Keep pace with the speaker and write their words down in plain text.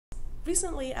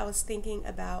Recently, I was thinking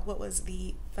about what was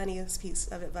the funniest piece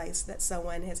of advice that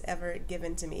someone has ever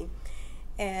given to me.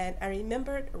 And I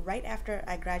remembered right after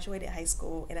I graduated high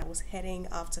school and I was heading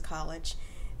off to college,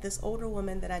 this older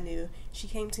woman that I knew, she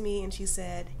came to me and she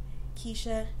said,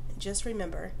 Keisha, just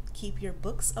remember, keep your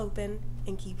books open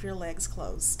and keep your legs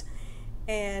closed.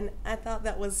 And I thought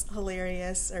that was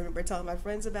hilarious. I remember telling my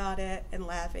friends about it and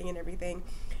laughing and everything.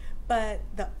 But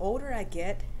the older I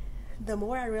get, the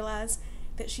more I realize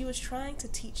that she was trying to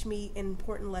teach me an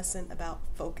important lesson about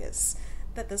focus.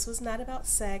 That this was not about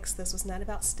sex, this was not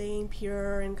about staying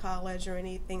pure in college or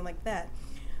anything like that.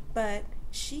 But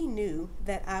she knew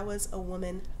that I was a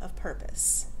woman of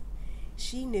purpose.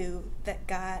 She knew that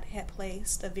God had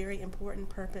placed a very important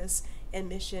purpose and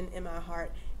mission in my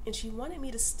heart, and she wanted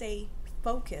me to stay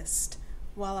focused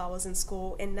while I was in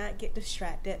school and not get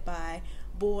distracted by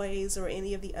boys or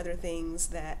any of the other things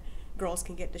that girls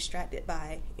can get distracted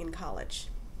by in college.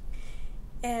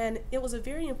 And it was a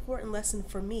very important lesson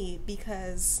for me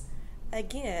because,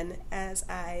 again, as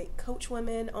I coach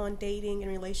women on dating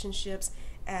and relationships,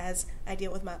 as I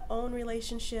deal with my own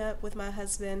relationship with my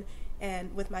husband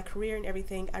and with my career and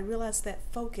everything, I realized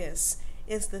that focus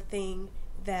is the thing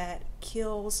that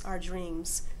kills our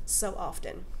dreams so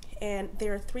often. And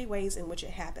there are three ways in which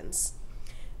it happens.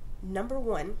 Number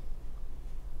one,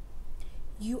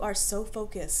 you are so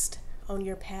focused on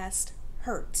your past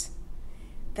hurt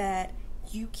that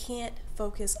you can't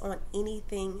focus on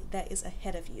anything that is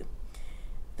ahead of you.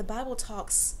 The Bible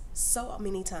talks so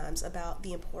many times about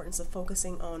the importance of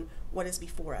focusing on what is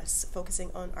before us, focusing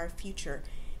on our future,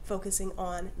 focusing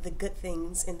on the good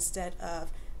things instead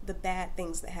of the bad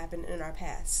things that happened in our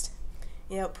past.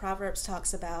 You know, Proverbs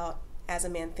talks about, as a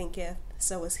man thinketh,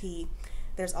 so is he.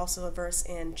 There's also a verse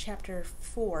in chapter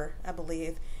 4, I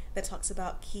believe, that talks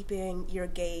about keeping your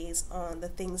gaze on the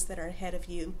things that are ahead of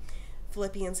you.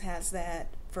 Philippians has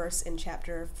that verse in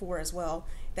chapter 4 as well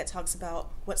that talks about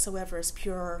whatsoever is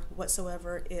pure,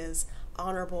 whatsoever is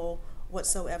honorable,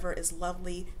 whatsoever is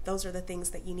lovely. Those are the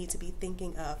things that you need to be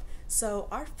thinking of. So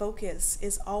our focus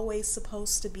is always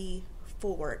supposed to be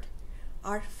forward.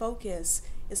 Our focus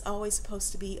is always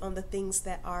supposed to be on the things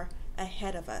that are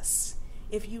ahead of us.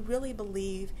 If you really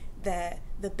believe that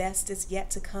the best is yet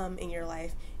to come in your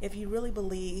life, if you really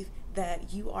believe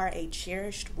that you are a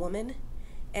cherished woman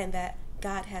and that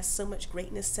God has so much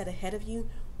greatness set ahead of you,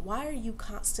 why are you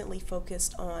constantly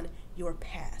focused on your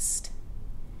past?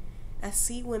 I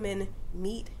see women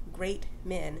meet great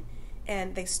men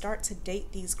and they start to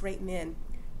date these great men,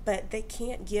 but they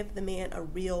can't give the man a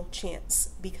real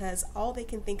chance because all they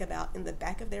can think about in the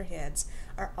back of their heads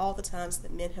are all the times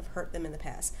that men have hurt them in the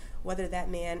past. Whether that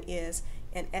man is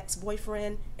an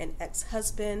ex-boyfriend, an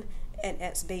ex-husband, an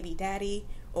ex-baby daddy,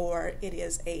 or it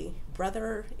is a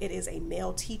brother, it is a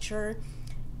male teacher,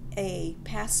 a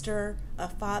pastor, a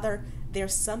father.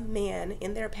 There's some man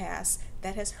in their past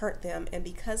that has hurt them, and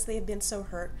because they've been so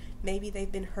hurt, maybe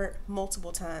they've been hurt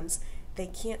multiple times, they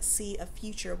can't see a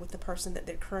future with the person that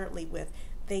they're currently with.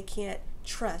 They can't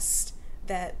trust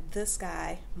that this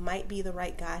guy might be the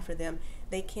right guy for them.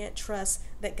 They can't trust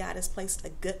that God has placed a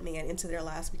good man into their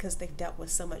lives because they've dealt with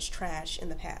so much trash in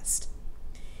the past.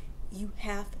 You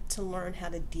have to learn how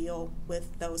to deal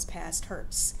with those past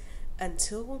hurts.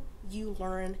 Until you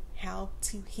learn how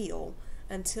to heal,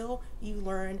 until you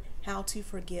learn how to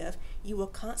forgive, you will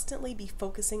constantly be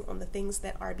focusing on the things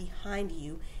that are behind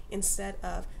you instead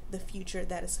of the future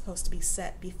that is supposed to be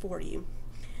set before you.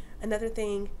 Another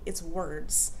thing is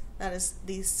words. That is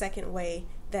the second way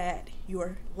that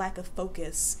your lack of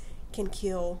focus can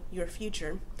kill your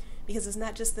future, because it's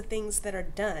not just the things that are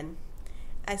done.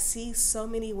 I see so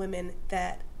many women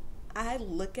that I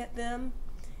look at them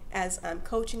as I'm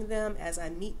coaching them, as I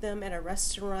meet them at a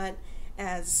restaurant,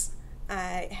 as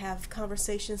I have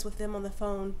conversations with them on the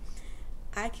phone.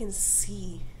 I can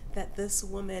see that this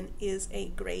woman is a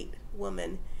great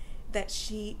woman, that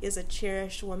she is a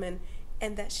cherished woman,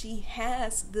 and that she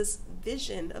has this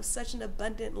vision of such an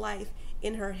abundant life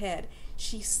in her head.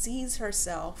 She sees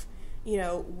herself,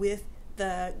 with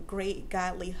the great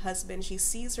godly husband. She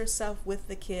sees herself with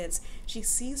the kids. She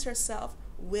sees herself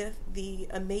with the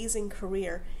amazing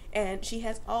career, and she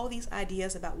has all these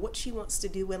ideas about what she wants to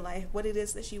do in life, what it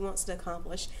is that she wants to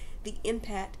accomplish, the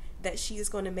impact that she is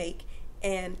going to make,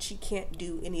 and she can't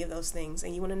do any of those things.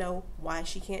 And you want to know why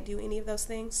she can't do any of those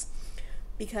things?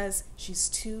 Because she's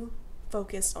too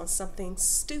focused on something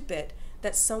stupid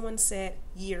that someone said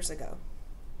years ago.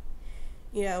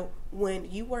 When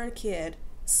you were a kid,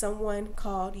 someone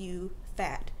called you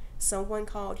fat. Someone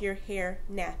called your hair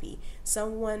nappy.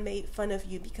 Someone made fun of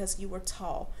you because you were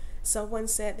tall. Someone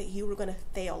said that you were going to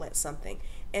fail at something.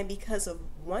 And because of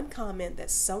one comment that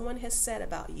someone has said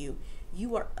about you,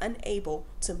 you are unable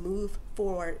to move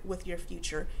forward with your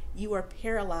future. You are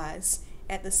paralyzed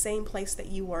at the same place that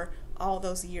you were all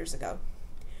those years ago.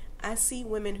 I see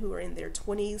women who are in their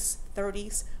 20s,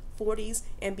 30s, 40s,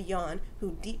 and beyond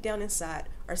who deep down inside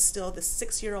are still the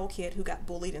 6-year-old kid who got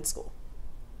bullied in school.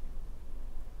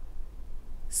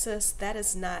 Sis, that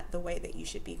is not the way that you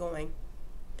should be going.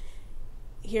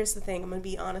 Here's the thing, I'm going to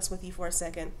be honest with you for a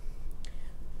second.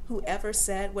 Whoever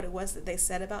said what it was that they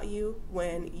said about you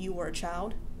when you were a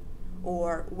child,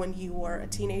 or when you were a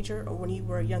teenager, or when you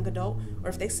were a young adult, or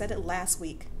if they said it last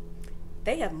week,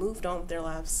 they have moved on with their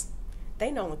lives. They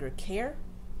no longer care.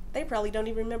 They probably don't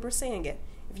even remember saying it.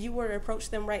 If you were to approach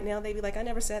them right now, they'd be like, I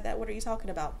never said that. What are you talking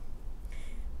about?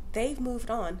 They've moved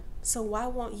on. So why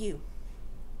won't you?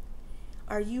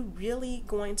 Are you really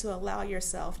going to allow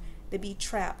yourself to be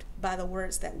trapped by the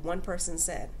words that one person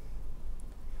said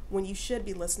when you should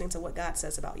be listening to what God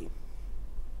says about you?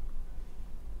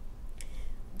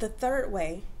 The third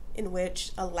way in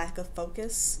which a lack of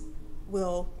focus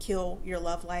will kill your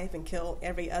love life and kill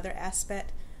every other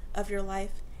aspect of your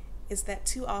life is that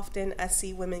too often I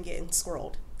see women getting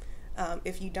squirreled.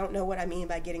 If you don't know what I mean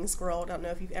by getting squirreled, I don't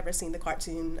know if you've ever seen the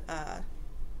cartoon,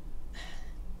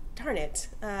 darn it,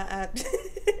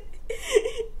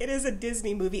 it is a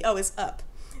Disney movie. Oh, it's Up.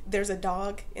 There's a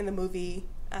dog in the movie.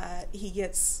 He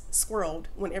gets squirreled.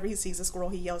 Whenever he sees a squirrel,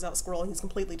 he yells out squirrel, and he's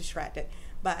completely distracted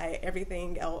by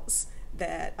everything else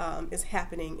that is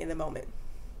happening in the moment.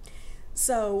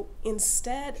 So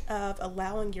instead of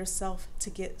allowing yourself to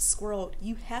get squirreled,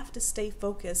 you have to stay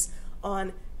focused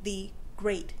on the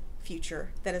great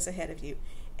future that is ahead of you,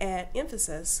 and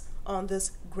emphasis on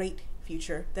this great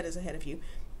future that is ahead of you,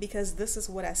 because this is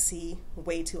what I see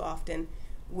way too often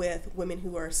with women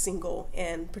who are single,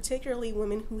 and particularly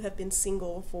women who have been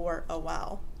single for a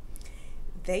while.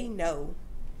 They know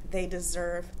they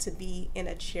deserve to be in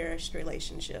a cherished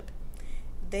relationship.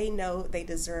 They know they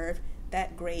deserve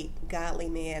that great godly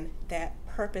man, that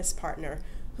purpose partner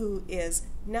who is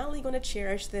not only going to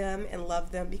cherish them and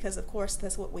love them, because of course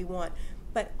that's what we want,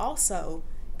 but also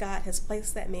God has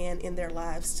placed that man in their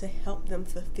lives to help them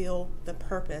fulfill the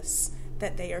purpose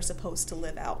that they are supposed to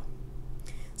live out.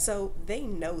 So they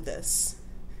know this.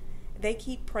 They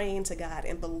keep praying to God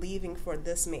and believing for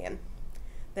this man.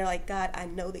 They're like, God, I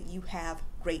know that you have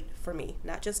great for me,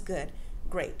 not just good,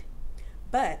 great.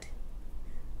 But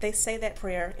they say that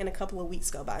prayer and a couple of weeks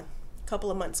go by, a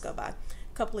couple of months go by,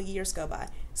 a couple of years go by.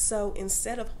 So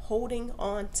instead of holding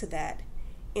on to that,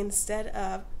 instead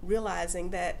of realizing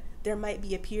that there might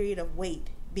be a period of wait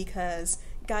because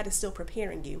God is still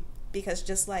preparing you, because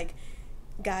just like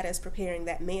God is preparing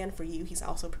that man for you, he's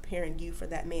also preparing you for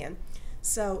that man.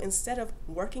 So instead of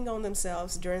working on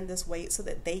themselves during this wait so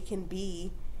that they can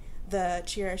be the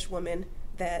cherished woman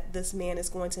that this man is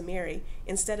going to marry,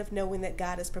 instead of knowing that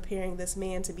God is preparing this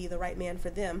man to be the right man for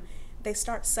them, they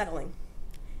start settling.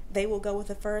 They will go with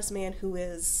the first man who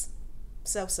is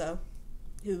so-so,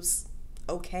 who's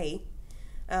okay.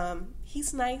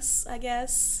 He's nice, I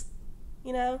guess.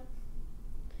 You know,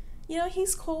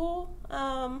 he's cool.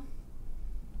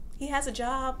 He has a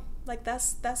job. Like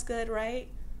that's good, right?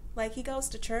 Like he goes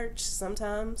to church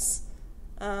sometimes.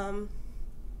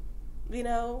 We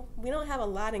don't have a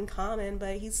lot in common,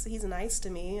 but he's nice to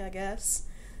me, I guess.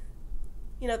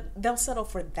 They'll settle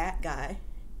for that guy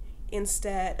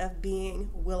instead of being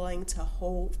willing to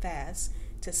hold fast,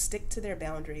 to stick to their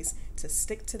boundaries, to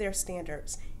stick to their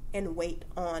standards, and wait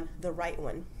on the right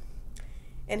one.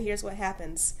 And here's what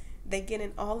happens. They get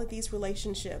in all of these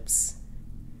relationships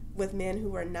with men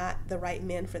who are not the right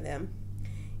men for them,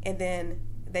 and then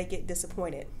they get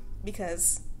disappointed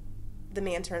because the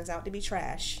man turns out to be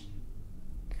trash,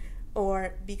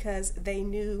 or because they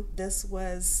knew this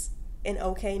was an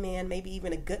okay man, maybe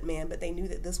even a good man, but they knew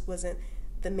that this wasn't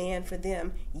the man for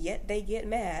them, yet they get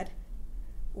mad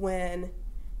when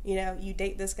you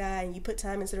date this guy and you put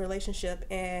time into the relationship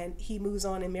and he moves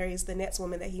on and marries the next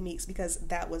woman that he meets because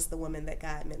that was the woman that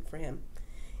God meant for him.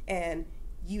 And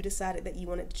you decided that you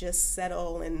wanted to just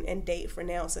settle and date for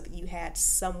now so that you had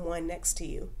someone next to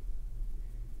you.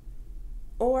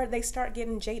 Or they start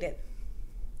getting jaded.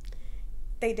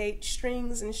 They date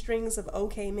strings and strings of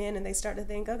okay men, and they start to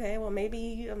think, okay, well,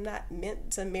 maybe I'm not meant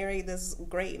to marry this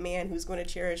great man who's going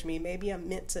to cherish me. Maybe I'm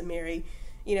meant to marry,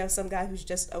 some guy who's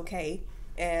just okay,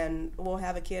 and we'll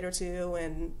have a kid or two,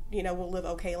 and, we'll live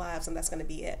okay lives, and that's going to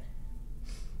be it.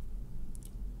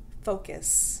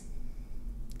 Focus.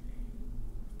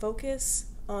 Focus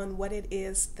on what it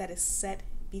is that is set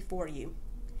before you.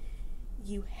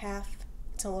 You have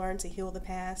to learn to heal the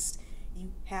past.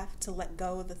 You have to let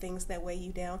go of the things that weigh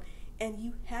you down, and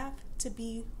you have to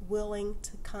be willing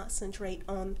to concentrate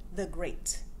on the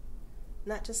great,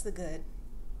 not just the good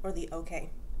or the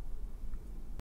okay.